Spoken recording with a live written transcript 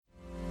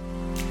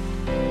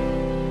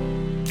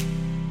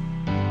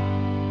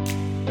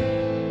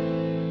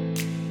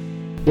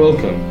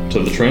Welcome to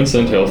the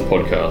Transcend Health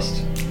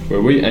podcast,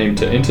 where we aim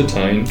to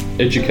entertain,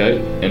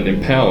 educate, and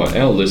empower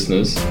our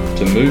listeners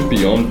to move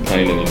beyond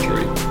pain and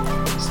injury.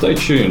 Stay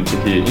tuned to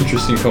hear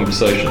interesting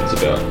conversations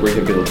about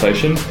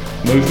rehabilitation,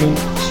 movement,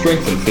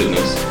 strength and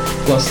fitness,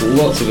 plus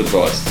lots of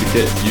advice to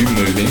get you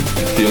moving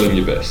and feeling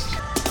your best.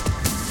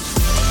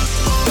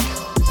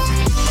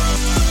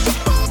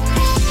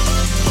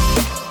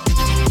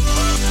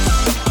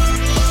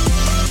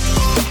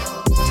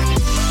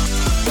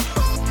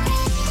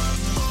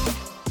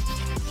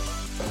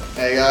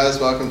 Hey guys,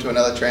 welcome to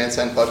another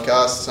Transcend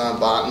podcast. I'm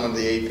Barton, one of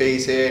the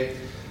EPs here,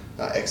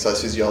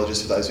 exercise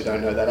physiologist for those who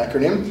don't know that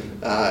acronym,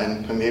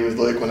 and I'm here with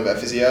Luke, one of our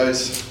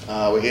physios.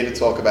 We're here to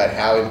talk about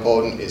how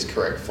important is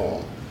correct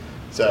form.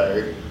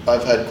 So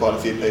I've had quite a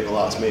few people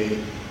ask me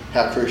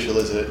how crucial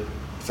is it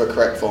for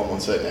correct form on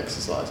certain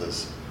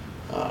exercises.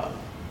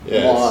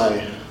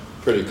 Why?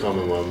 Pretty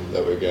common one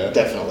that we get.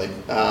 Definitely.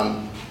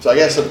 So I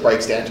guess it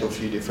breaks down to a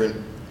few different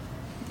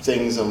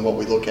things on what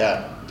we look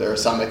at. There are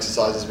some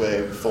exercises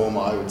where form,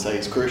 I would say,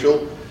 is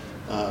crucial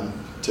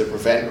to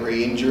prevent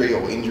re-injury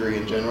or injury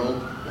in general.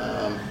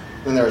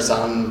 Then there are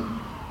some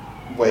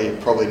where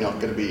you're probably not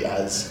going to be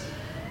as,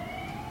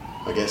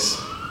 I guess,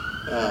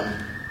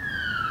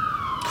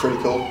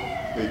 critical.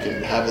 You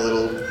can have a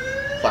little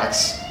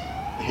lax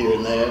here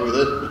and there with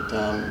it,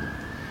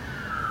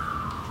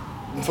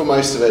 but for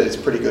most of it, it's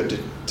pretty good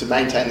to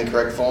maintain the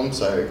correct form,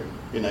 so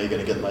you're going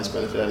to get the most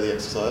benefit out of the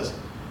exercise.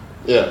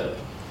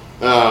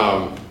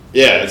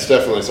 Yeah, it's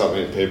definitely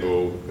something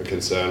people are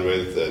concerned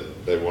with,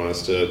 that they want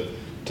us to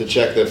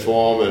check their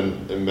form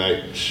and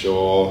make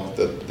sure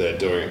that they're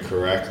doing it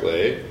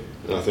correctly.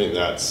 And I think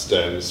that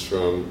stems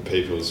from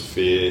people's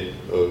fear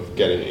of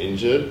getting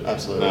injured.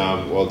 Absolutely.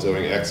 While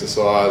doing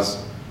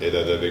exercise.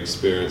 Either they've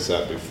experienced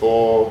that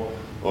before,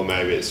 or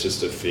maybe it's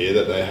just a fear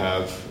that they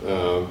have,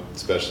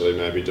 especially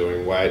maybe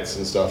doing weights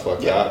and stuff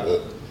like that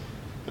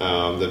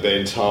they've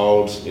been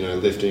told,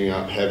 lifting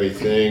up heavy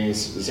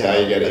things is how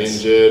you get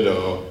injured,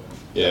 or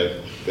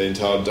being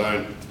told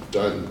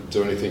don't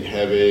do anything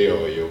heavy,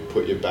 or you'll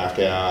put your back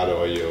out,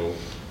 or you'll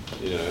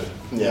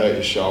hurt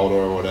your shoulder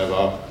or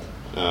whatever.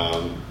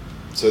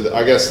 So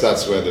I guess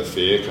that's where the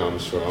fear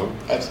comes from.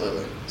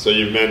 Absolutely. So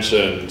you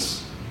mentioned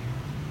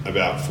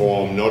about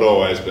form not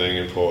always being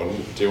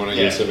important. Do you want to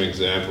give some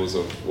examples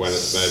of when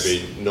it's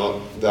maybe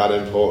not that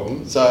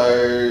important?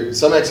 So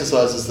some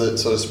exercises that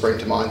sort of spring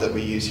to mind that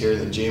we use here in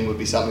the gym would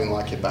be something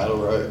like your battle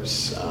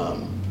ropes,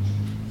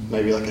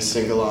 maybe like a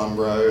single arm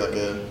row, like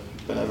a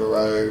Beneva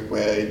row,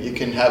 where you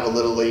can have a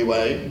little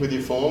leeway with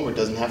your form. It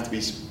doesn't have to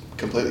be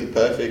completely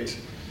perfect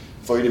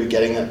for you to be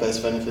getting that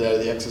best benefit out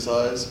of the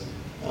exercise.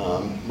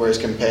 Whereas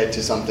compared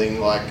to something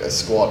like a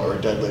squat or a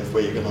deadlift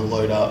where you're going to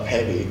load up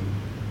heavy,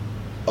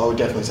 I would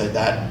definitely say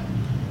that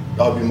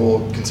I'd be more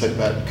concerned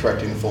about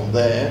correcting the form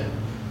there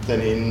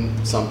than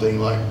in something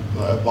like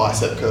a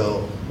bicep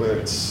curl, where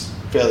it's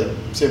fairly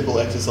simple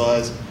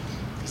exercise.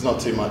 There's not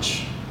too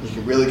much you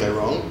can really go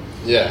wrong.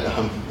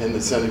 And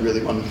there's only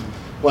really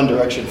one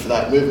direction for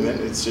that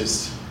movement. It's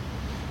just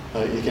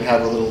you can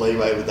have a little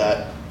leeway with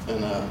that.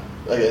 And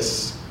I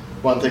guess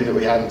one thing that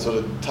we haven't sort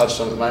of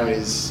touched on at the moment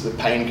is the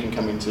pain can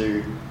come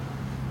into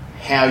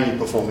how you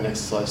perform an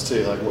exercise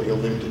too, like what you're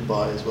limited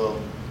by as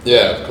well.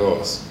 Yeah, of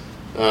course.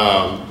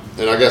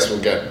 And I guess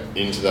we'll get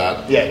into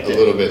that a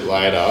little bit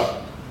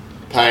later.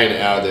 Pain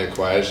out of the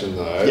equation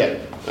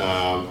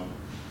though.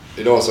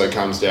 It also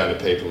comes down to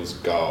people's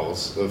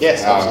goals of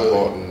how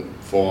important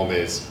form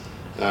is.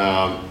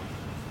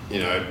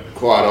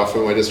 Quite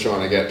often we're just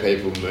trying to get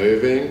people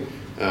moving,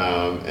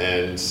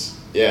 and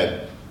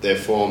their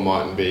form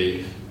mightn't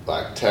be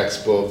like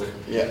textbook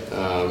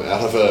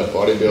out of a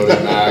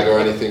bodybuilding mag or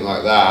anything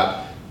like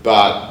that,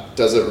 but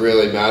does it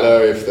really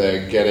matter if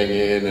they're getting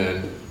in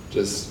and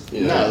just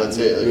that's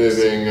it.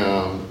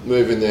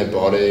 moving their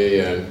body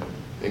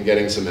and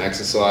getting some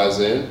exercise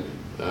in,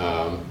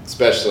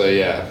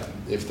 especially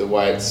if the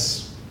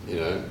weights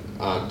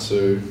aren't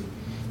too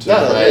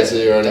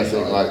crazy or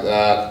anything like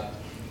that.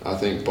 I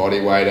think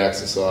body weight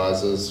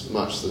exercises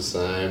much the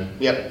same.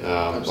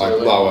 Like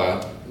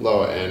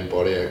lower end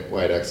body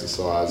weight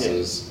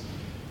exercises.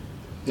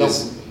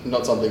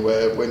 Not something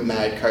where we're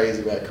mad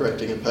crazy about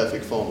correcting a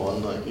perfect form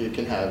on. Like, you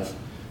can have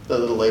the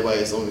little leeway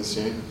as long as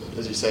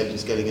as you said,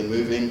 just getting him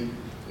moving,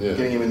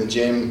 getting him in the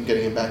gym,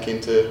 getting him back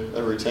into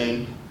a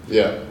routine.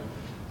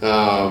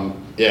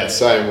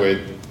 Same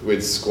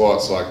with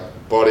squats, like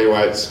body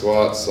weight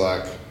squats.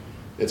 Like,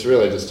 it's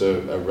really just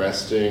a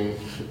resting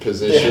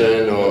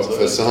position, or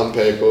for some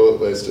people,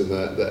 at least in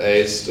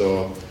the East,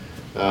 or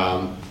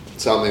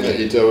something that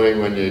you're doing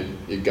when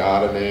you're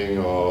gardening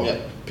or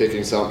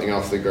picking something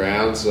off the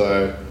ground.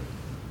 So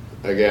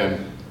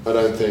again, I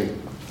don't think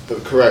the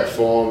correct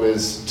form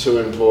is too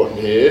important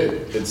here.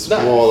 It's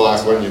more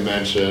like when you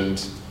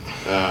mentioned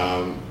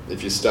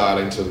if you're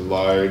starting to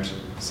load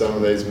some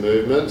of these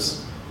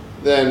movements,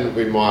 then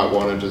we might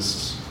want to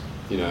just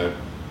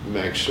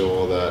make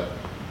sure that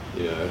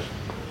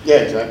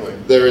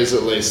there is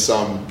at least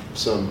some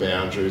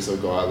boundaries or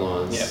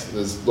guidelines.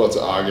 There's lots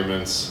of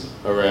arguments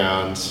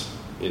around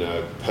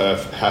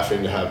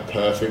having to have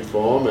perfect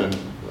form, and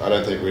I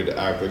don't think we'd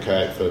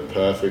advocate for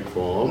perfect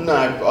form. No,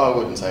 I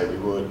wouldn't say we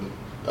would.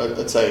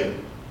 I'd say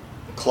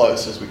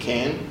close as we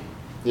can.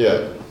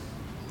 Yeah.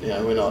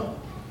 But, we're not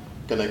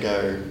going to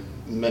go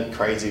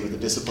crazy with the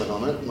discipline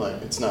on it.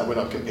 We're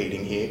not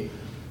competing here.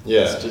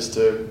 Yeah. It's just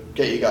to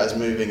get you guys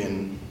moving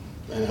and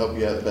help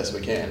you out the best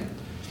we can.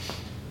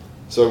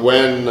 So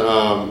when,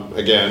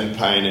 again,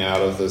 paying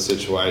out of the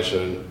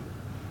situation,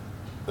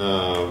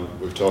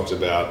 we've talked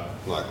about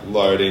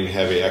loading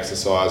heavy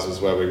exercises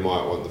where we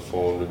might want the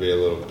form to be a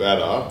little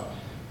better.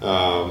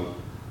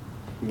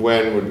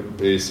 When would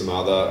be some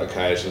other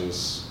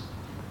occasions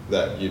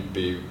that you'd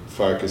be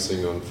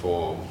focusing on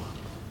form?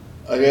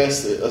 I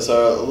guess,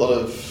 so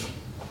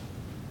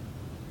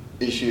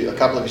a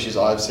couple of issues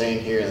I've seen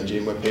here in the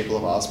gym where people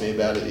have asked me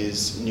about it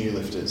is new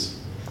lifters.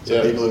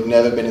 So people who've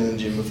never been in the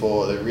gym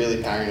before, they're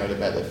really paranoid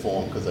about their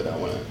form because they don't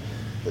want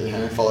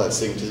to follow that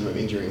stigmatism of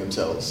injuring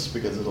themselves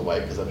because of the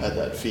weight, because I've had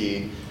that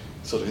fear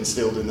sort of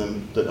instilled in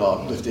them that,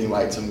 lifting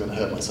weights, I'm going to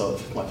hurt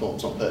myself if my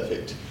form's not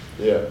perfect.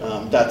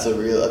 Yeah. That's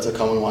a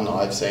common one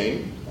I've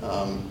seen,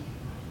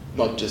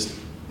 not just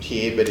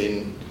here but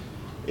in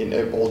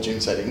all gym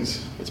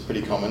settings. It's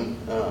pretty common.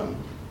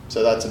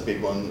 So that's a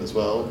big one as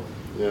well.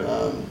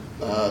 Yeah.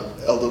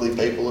 Elderly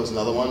people is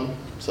another one.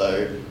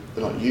 So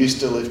they're not used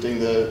to lifting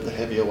the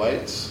heavier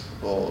weights,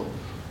 or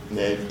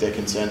they're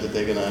concerned that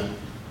they're going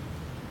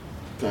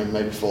to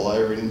maybe fall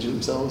over and injure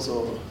themselves.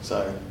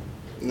 So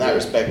in that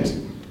respect,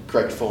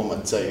 correct form,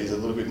 I'd say, is a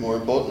little bit more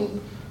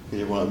important.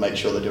 You want to make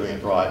sure they're doing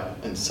it right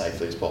and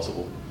safely as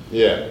possible.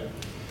 Yeah.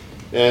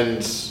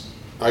 And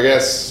I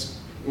guess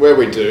where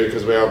we do,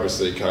 because we're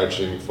obviously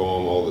coaching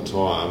form all the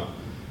time,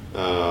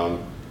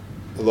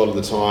 a lot of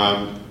the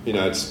time,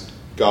 it's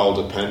goal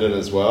dependent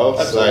as well.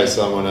 Absolutely. Say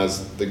someone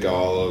has the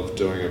goal of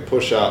doing a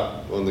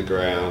push-up on the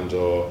ground,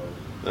 or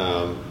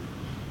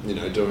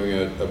doing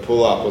a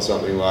pull-up or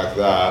something like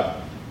that.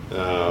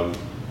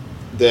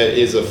 There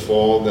is a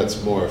form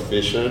that's more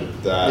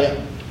efficient that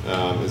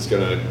is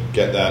going to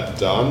get that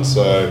done.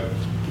 So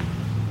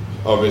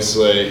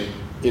obviously,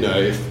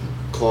 if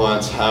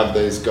clients have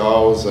these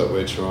goals, that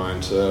we're trying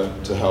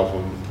to help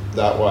them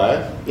that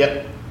way.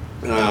 Yep.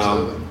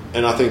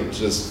 And I think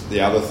just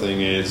the other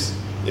thing is,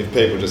 if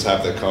people just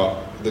have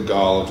the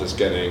goal of just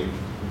getting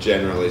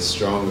generally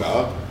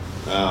stronger,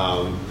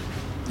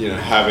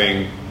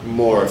 having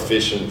more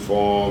efficient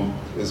form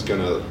is going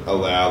to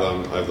allow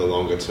them over the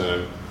longer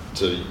term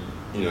to,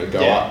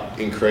 go up,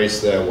 increase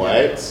their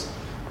weights,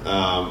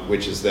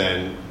 which is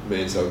then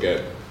means they'll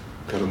get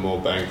kind of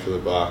more bang for the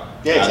buck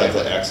out of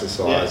the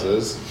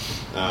exercises,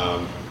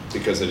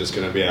 because they're just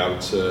going to be able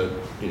to,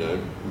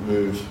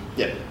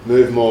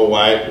 move more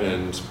weight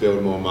and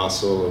build more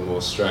muscle and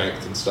more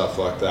strength and stuff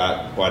like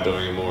that by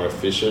doing a more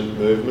efficient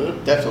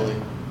movement. Definitely.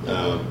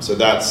 So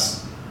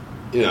that's,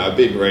 a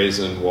big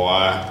reason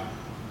why,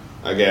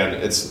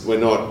 again, we're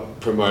not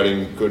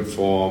promoting good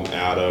form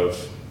out of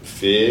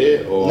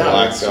fear or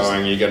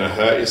you're going to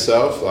hurt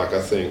yourself. I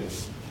think...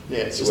 Yeah,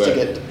 it's just to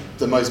get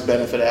the most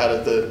benefit out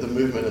of the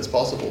movement as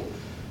possible.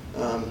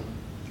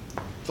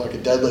 Like a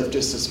deadlift,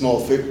 just a small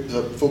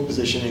foot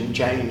positioning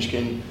change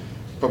can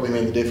probably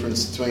mean the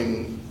difference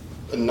between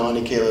a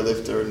 90 kilo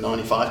lift or a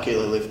 95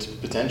 kilo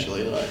lift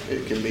potentially.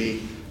 It can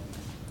be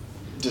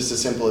just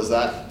as simple as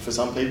that for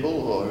some people,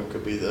 or it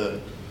could be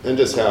and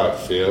just how it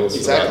feels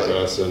for that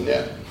person.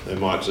 Yeah. They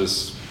might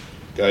just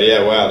go,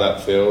 wow,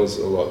 that feels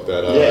a lot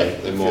better. Yeah,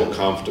 they're more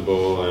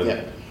comfortable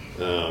and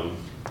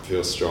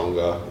feel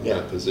stronger in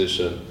that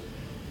position.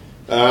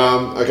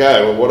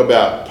 Okay, well, what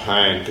about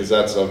pain? Because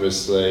that's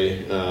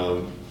obviously,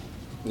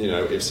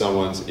 if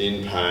someone's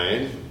in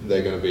pain,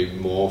 they're going to be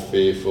more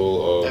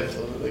fearful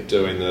of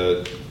doing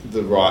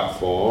the right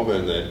form,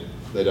 and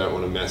they don't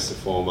want to mess the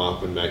form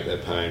up and make their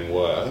pain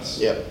worse.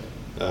 Yep.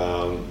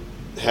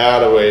 How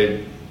do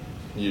we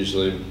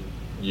usually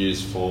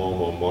use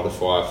form or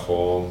modify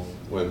form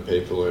when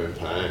people are in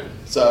pain?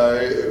 So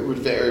it would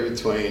vary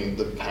between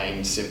the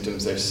pain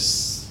symptoms they're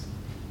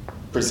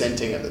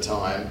presenting at the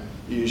time,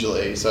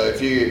 usually. So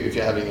if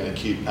you're having an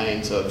acute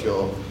pain, so if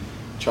you're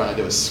trying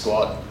to do a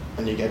squat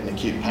and you get an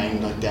acute pain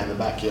down the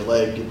back of your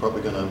leg, you're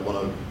probably going to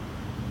want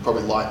to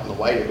lighten the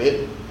weight a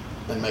bit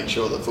and make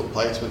sure the foot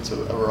placements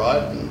are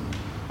right, and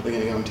we're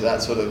going to go into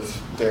that sort of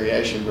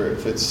variation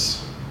group.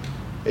 It's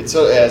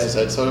sort of, as I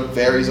said, sort of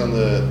varies on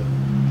the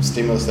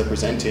stimulus they're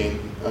presenting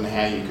on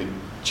how you could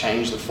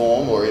change the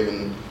form, or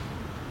even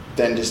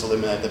then just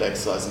eliminate that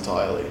exercise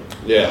entirely.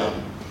 Yeah.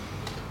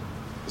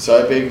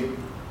 So a big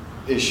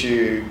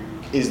issue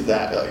is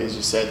that, as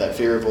you said, that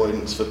fear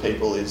avoidance for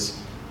people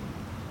is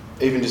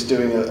even just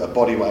doing a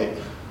body weight.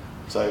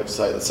 So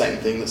say the same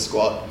thing, the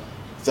squat.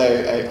 If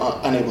they are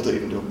unable to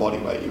even do a body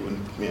weight, you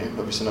wouldn't,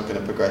 obviously not going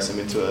to progress them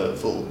into a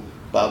full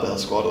barbell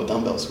squat or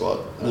dumbbell squat.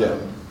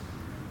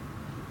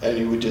 And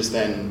you would just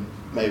then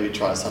maybe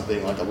try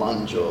something like a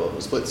lunge or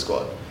a split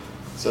squat.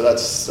 So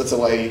that's a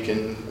way you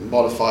can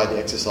modify the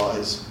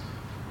exercise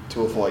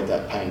to avoid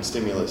that pain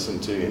stimulus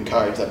and to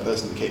encourage that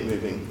person to keep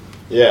moving.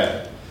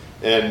 Yeah,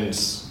 and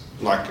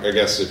like, I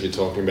guess if you're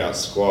talking about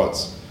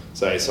squats,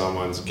 say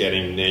someone's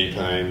getting knee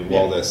pain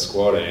while they're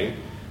squatting,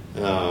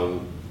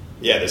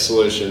 the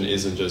solution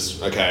isn't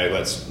just, okay,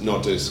 let's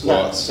not do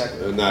squats. No,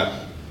 exactly. And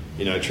that,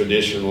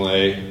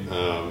 traditionally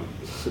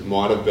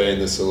might have been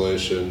the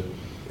solution,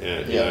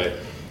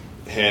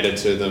 handed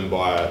to them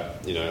by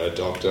a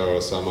doctor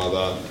or some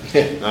other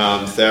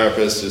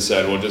therapist who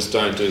said, well, just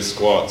don't do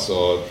squats,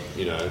 or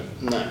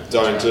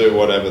don't do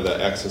whatever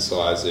the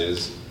exercise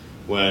is,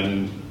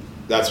 when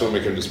that's when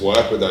we can just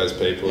work with those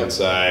people and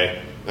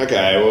say,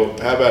 okay, well,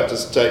 how about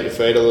just take your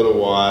feet a little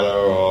wider,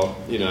 or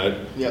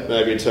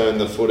maybe turn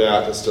the foot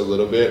out just a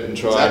little bit and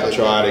try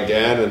it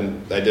again,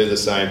 and they do the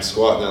same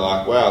squat and they're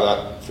like, wow,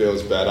 that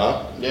feels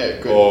better.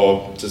 Yeah, good.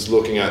 Or just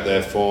looking at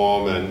their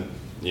form and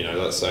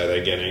let's say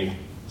they're getting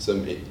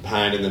some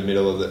pain in the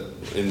middle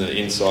of in the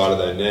inside of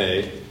their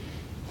knee,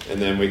 and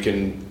then we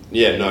can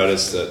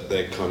notice that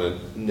their kind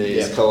of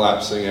knees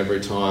collapsing every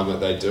time that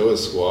they do a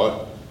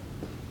squat.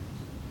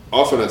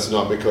 Often it's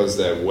not because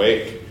they're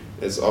weak,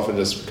 it's often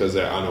just because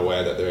they're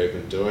unaware that they're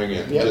even doing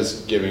it.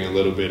 Just giving a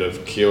little bit of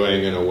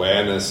cueing and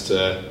awareness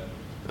to,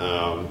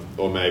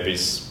 or maybe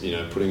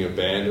putting a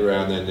band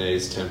around their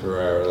knees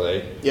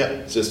temporarily.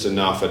 It's just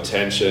enough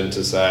attention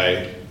to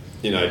say,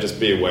 just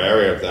be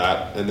wary of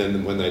that, and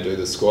then when they do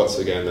the squats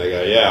again, they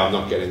go, I'm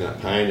not getting that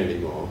pain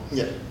anymore.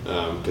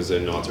 Because they're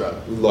not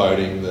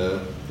loading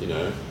the,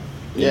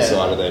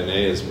 inside of their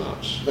knee as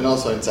much. And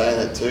also in saying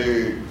that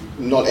too,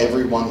 not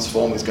everyone's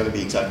form is going to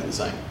be exactly the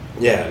same.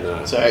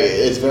 So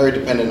it's very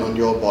dependent on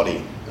your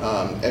body.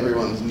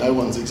 No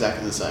one's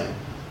exactly the same.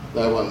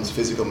 No one's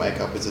physical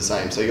makeup is the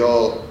same.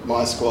 So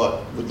my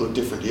squat would look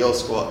different to your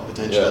squat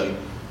potentially.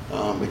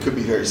 It could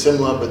be very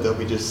similar, but there'll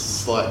be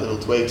just slight little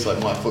tweaks. Like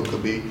my foot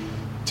could be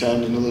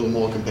turned in a little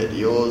more compared to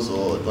yours,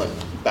 or like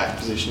back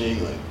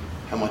positioning, like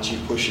how much you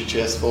push your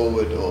chest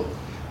forward, or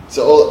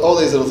so all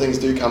these little things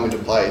do come into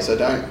play. So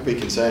don't be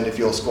concerned if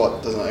your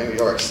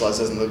your exercise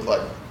doesn't look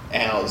like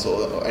ours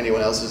or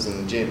anyone else's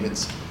in the gym.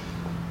 It's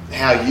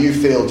how you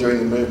feel during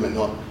the movement,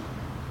 not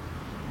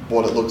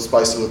what it looks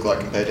supposed to look like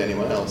compared to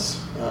anyone else.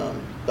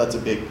 That's a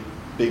big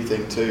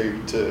thing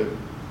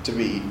to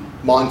be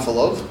mindful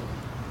of.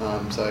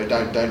 So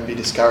don't be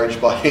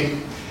discouraged by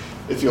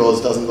if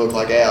yours doesn't look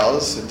like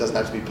ours. It doesn't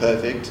have to be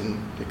perfect, and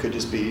it could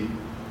just be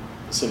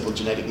a simple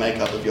genetic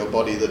makeup of your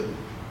body that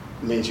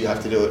means you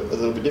have to do it a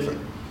little bit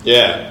different.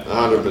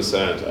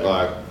 100%.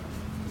 Like,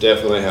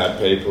 definitely had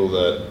people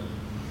that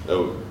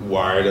are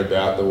worried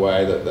about the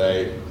way that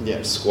they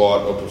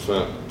squat or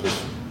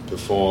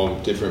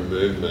perform different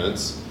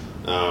movements,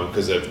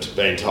 because they've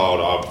been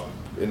told,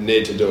 I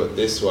need to do it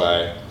this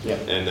way,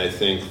 and they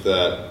think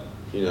that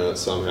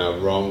it's somehow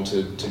wrong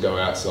to go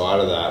outside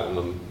of that,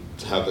 and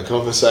to have the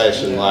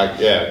conversation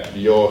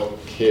your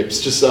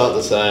hips just aren't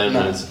the same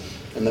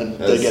and then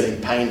they're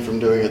getting pain from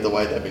doing it the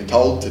way they've been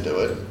told to do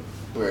it,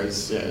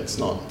 whereas it's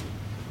not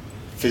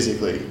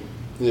physically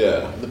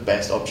the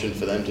best option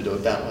for them to do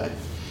it that way.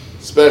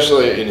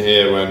 Especially in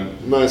here, when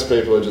most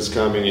people are just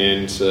coming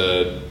in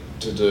to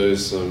do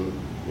some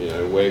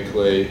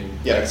weekly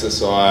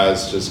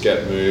exercise, just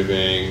get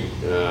moving,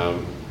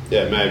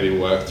 maybe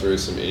work through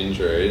some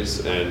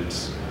injuries, and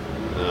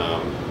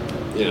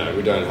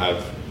we don't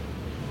have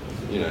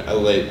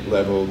elite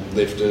level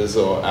lifters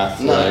or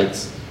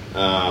athletes.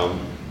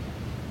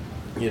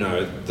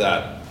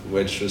 That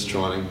we're just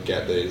trying to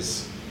get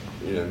these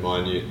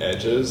minute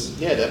edges.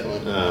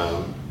 Definitely.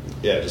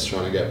 Just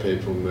trying to get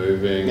people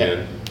moving.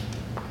 And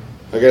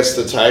I guess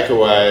the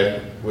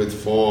takeaway with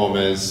form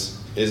is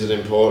it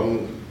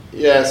important?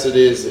 Yes, it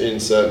is in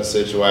certain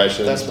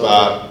situations,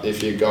 but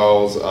if your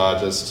goals are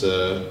just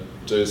to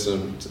do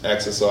some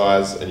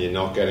exercise and you're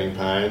not getting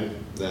pain,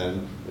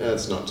 then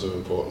it's not too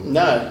important.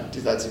 No,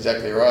 that's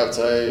exactly right.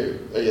 So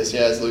I guess,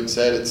 as Luke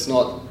said, it's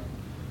not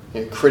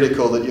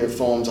critical that your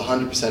form's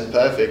 100%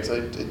 perfect. So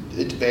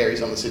it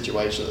varies on the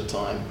situation at the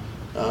time.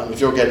 If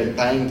you're getting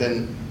pain,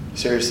 then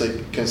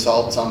seriously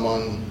consult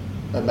someone,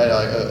 maybe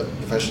like a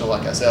professional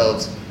like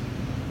ourselves,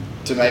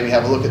 to maybe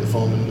have a look at the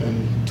form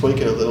and tweak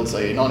it a little so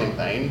you're not in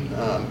pain.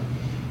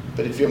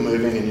 But if you're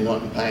moving and you're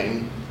not in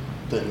pain,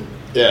 then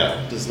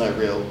there's no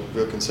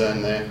real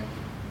concern there.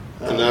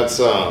 And that's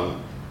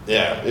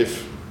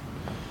if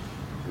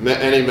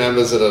any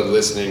members that are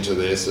listening to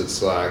this,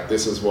 it's like,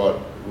 this is what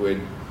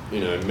we're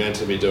meant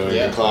to be doing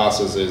in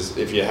classes, is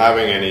if you're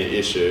having any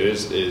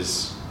issues,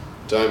 is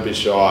don't be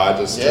shy,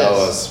 just tell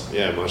us,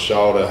 my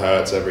shoulder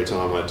hurts every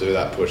time I do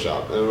that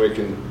push-up, and we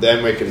can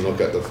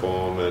look at the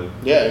form and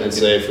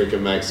see if we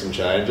can make some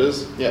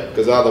changes.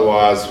 Because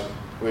otherwise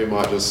we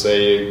might just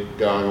see you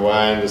going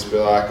away and just be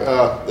like,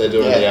 they're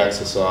doing the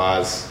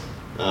exercise.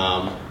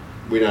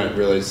 We don't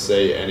really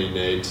see any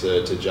need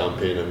to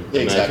jump in and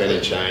make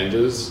any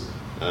changes,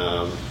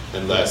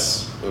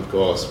 unless, of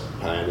course,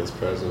 pain is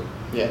present.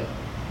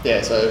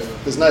 So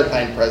if there's no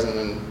pain present,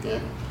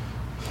 and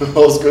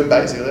all's good,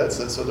 basically. That's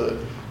sort of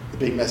the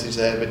big message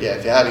there. But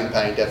if you're having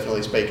pain,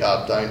 definitely speak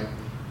up.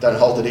 Don't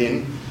hold it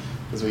in,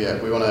 because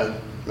we want to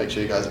make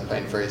sure you guys are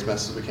pain free as much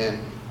as we can.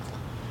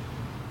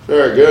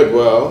 Very good.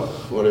 Well,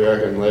 what do you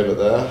reckon? Leave it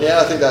there? Yeah,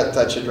 I think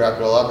that should wrap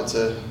it all up. It's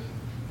a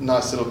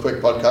nice little quick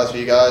podcast for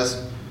you guys.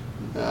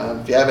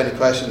 If you have any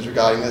questions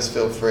regarding this,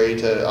 feel free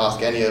to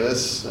ask any of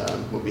us.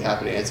 We'll be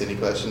happy to answer any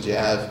questions you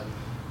have.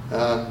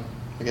 I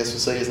guess we'll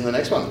see you in the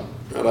next one.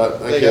 Right,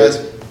 thank you guys.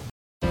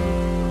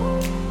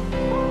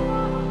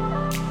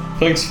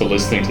 Thanks for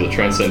listening to the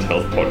Transcend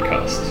Health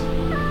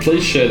podcast.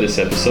 Please share this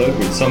episode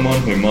with someone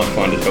who might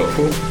find it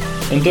helpful,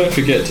 and don't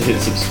forget to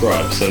hit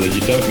subscribe so that you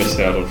don't miss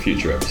out on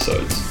future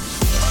episodes.